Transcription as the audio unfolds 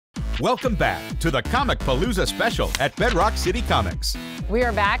Welcome back to the Comicpalooza special at Bedrock City Comics. We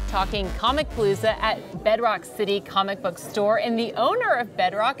are back talking Comicpalooza at Bedrock City Comic Book Store, and the owner of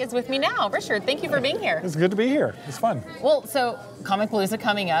Bedrock is with me now. Richard, thank you for being here. It's good to be here. It's fun. Well, so Comicpalooza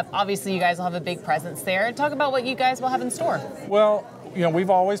coming up. Obviously, you guys will have a big presence there. Talk about what you guys will have in store. Well, you know, we've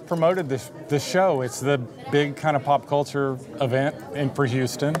always promoted this show. It's the big kind of pop culture event for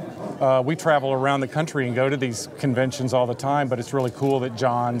Houston. We travel around the country and go to these conventions all the time, but it's really cool that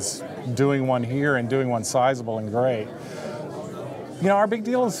John's doing one here and doing one sizable and great. You know, our big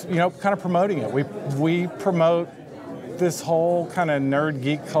deal is, you know, kind of promoting it. We promote this whole kind of nerd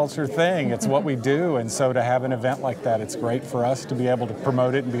geek culture thing. It's what we do, and so to have an event like that, it's great for us to be able to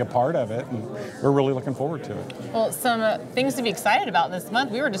promote it and be a part of it, and we're really looking forward to it. Well, some things to be excited about this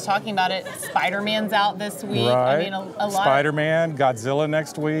month. We were just talking about it. Spider-Man's out this week. Right. I mean, a lot. Spider-Man, Godzilla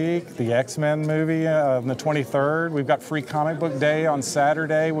next week, the X-Men movie on the 23rd. We've got Free Comic Book Day on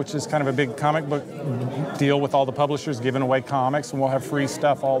Saturday, which is kind of a big comic book deal with all the publishers giving away comics, and we'll have free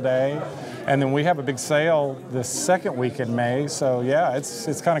stuff all day. And then we have a big sale the second week in May, so yeah,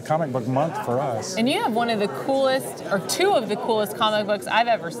 it's kind of comic book month for us. And you have one of the coolest, or two of the coolest comic books I've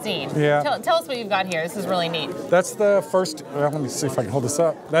ever seen. Yeah. Tell us what you've got here. This is really neat. That's the first, well, let me see if I can hold this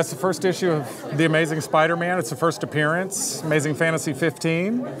up. That's the first issue of The Amazing Spider-Man. It's the first appearance, Amazing Fantasy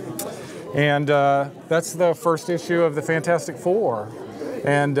 15. And that's the first issue of the Fantastic Four.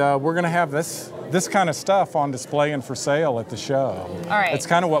 And we're going to have this kind of stuff on display and for sale at the show. All right. It's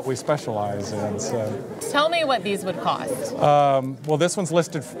kind of what we specialize in. So. Tell me what these would cost. Well, this one's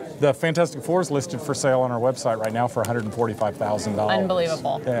listed, the Fantastic Four is listed for sale on our website right now for $145,000.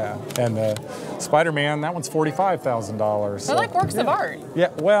 Unbelievable. Yeah, and the Spider-Man, that one's $45,000. They're like works of art. Yeah,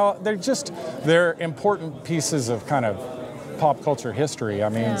 well, they're important pieces of kind of pop culture history. I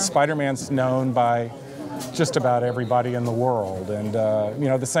mean, Spider-Man's known by just about everybody in the world, and you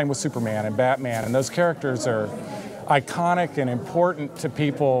know, the same with Superman and Batman, and those characters are iconic and important to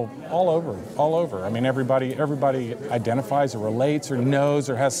people all over. I mean, everybody identifies or relates or knows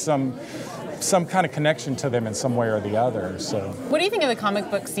or has some kind of connection to them in some way or the other. So, what do you think of the comic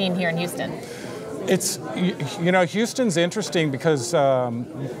book scene here in Houston? It's, you know, Houston's interesting because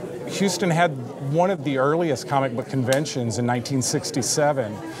Houston had one of the earliest comic book conventions in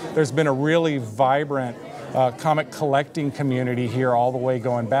 1967. There's been a really vibrant comic collecting community here all the way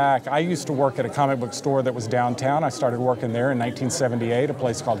going back. I used to work at a comic book store that was downtown. I started working there in 1978, a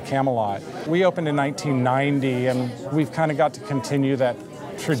place called Camelot. We opened in 1990, and we've kind of got to continue that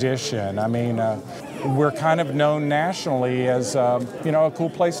tradition. I mean, we're kind of known nationally as, you know, a cool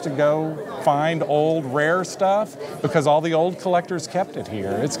place to go find old, rare stuff because all the old collectors kept it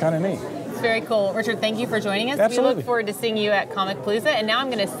here. It's kind of neat. Very cool. Richard, thank you for joining us. Absolutely. We look forward to seeing you at Comicpalooza. And now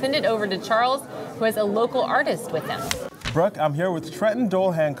I'm going to send it over to Charles, who has a local artist with him. Brooke, I'm here with Trenton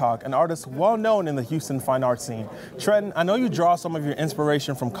Doyle Hancock, an artist well known in the Houston fine art scene. Trenton, I know you draw some of your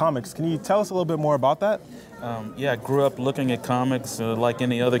inspiration from comics. Can you tell us a little bit more about that? Yeah, I grew up looking at comics like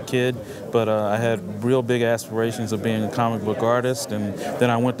any other kid, but I had real big aspirations of being a comic book artist, and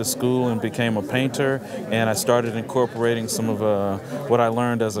then I went to school and became a painter, and I started incorporating some of what I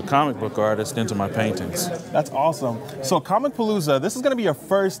learned as a comic book artist into my paintings. That's awesome. So Comicpalooza, this is going to be your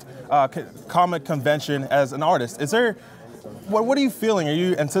first comic convention as an artist. Is there, what are you feeling? Are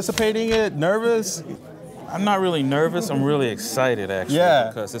you anticipating it, nervous? I'm not really nervous. I'm really excited, actually,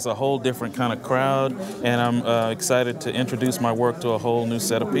 because it's a whole different kind of crowd, and I'm excited to introduce my work to a whole new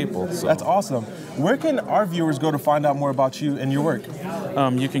set of people. So. That's awesome. Where can our viewers go to find out more about you and your work?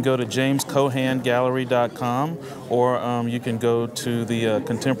 You can go to jamescohangallery.com, or you can go to the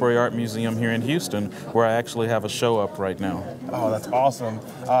Contemporary Art Museum here in Houston, where I actually have a show up right now. Oh, that's awesome.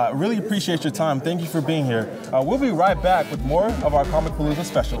 Really appreciate your time. Thank you for being here. We'll be right back with more of our Comicpalooza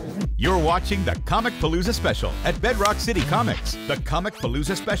special. You're watching the Comicpalooza special at Bedrock City Comics. The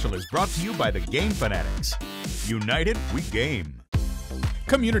Comicpalooza special is brought to you by the Game Fanatics. United, we game.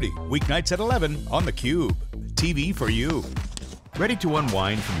 Community, weeknights at 11 on the Cube. TV for you. Ready to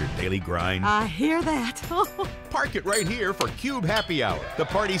unwind from your daily grind? I hear that. Park it right here for Cube Happy Hour. The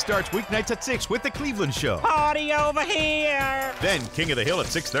party starts weeknights at 6 with The Cleveland Show. Party over here. Then King of the Hill at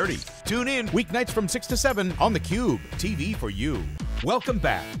 6:30. Tune in weeknights from 6 to 7 on the Cube. TV for you. Welcome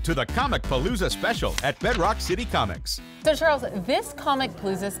back to the Comicpalooza special at Bedrock City Comics. So Charles, this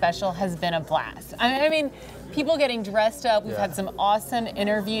Comicpalooza special has been a blast. I mean, people getting dressed up. We've had some awesome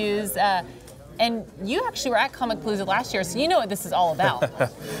interviews. And you actually were at Comicpalooza last year, so you know what this is all about.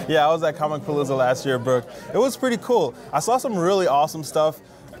 Yeah, I was at Comicpalooza last year, Brooke. It was pretty cool. I saw some really awesome stuff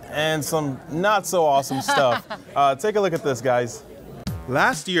and some not so awesome stuff. Take a look at this, guys.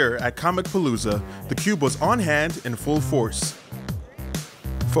 Last year at Comicpalooza, the Cube was on hand in full force.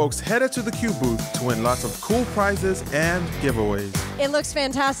 Folks headed to the Cube booth to win lots of cool prizes and giveaways. It looks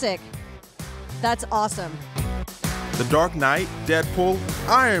fantastic. That's awesome. The Dark Knight, Deadpool,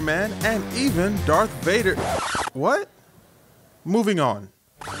 Iron Man, and even Darth Vader. What? Moving on.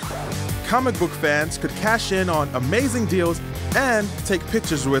 Comic book fans could cash in on amazing deals and take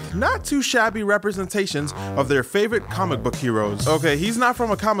pictures with not too shabby representations of their favorite comic book heroes. Okay, he's not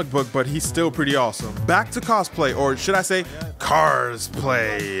from a comic book, but he's still pretty awesome. Back to cosplay, or should I say, Cars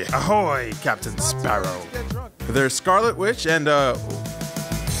play. Ahoy, Captain Sparrow. There's Scarlet Witch and,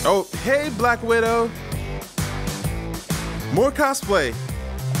 oh, hey, Black Widow. More cosplay.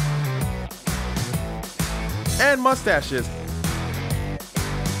 And mustaches.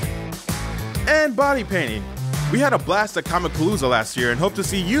 And body painting. We had a blast at Comicpalooza last year and hope to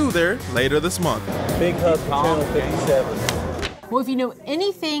see you there later this month. Big hug for Channel 57. Well, if you know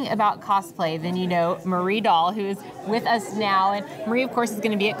anything about cosplay, then you know Marie Dahl, who is with us now. And Marie, of course, is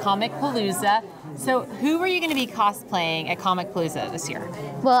going to be at Comicpalooza. So who are you going to be cosplaying at Comicpalooza this year?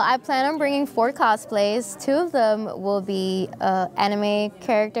 Well, I plan on bringing 4 cosplays. 2 of them will be anime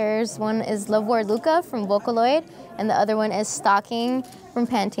characters. One is Love Ward Luca from Vocaloid, and the other one is Stocking from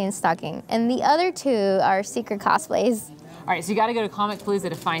Pantene Stocking. And the other 2 are secret cosplays. All right, so you got to go to Comicpalooza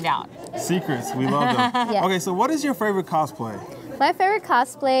to find out. Secrets, we love them. Yeah. Okay, so what is your favorite cosplay? My favorite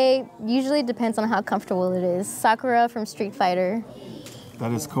cosplay usually depends on how comfortable it is. Sakura from Street Fighter.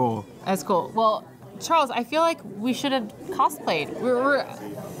 That is cool. That's cool. Well, Charles, I feel like we should have cosplayed.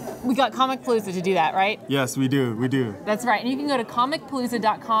 We got Comicpalooza to do that, right? Yes, we do. We do. That's right. And you can go to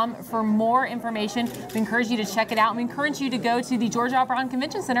comicpalooza.com for more information. We encourage you to check it out. We encourage you to go to the Georgia Opera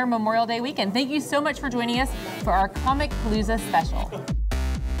Convention Center Memorial Day weekend. Thank you so much for joining us for our Comicpalooza special.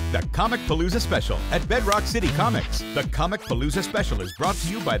 The Comicpalooza Special at Bedrock City Comics. The Comicpalooza Special is brought to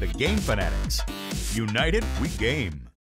you by the Game Fanatics. United, we game.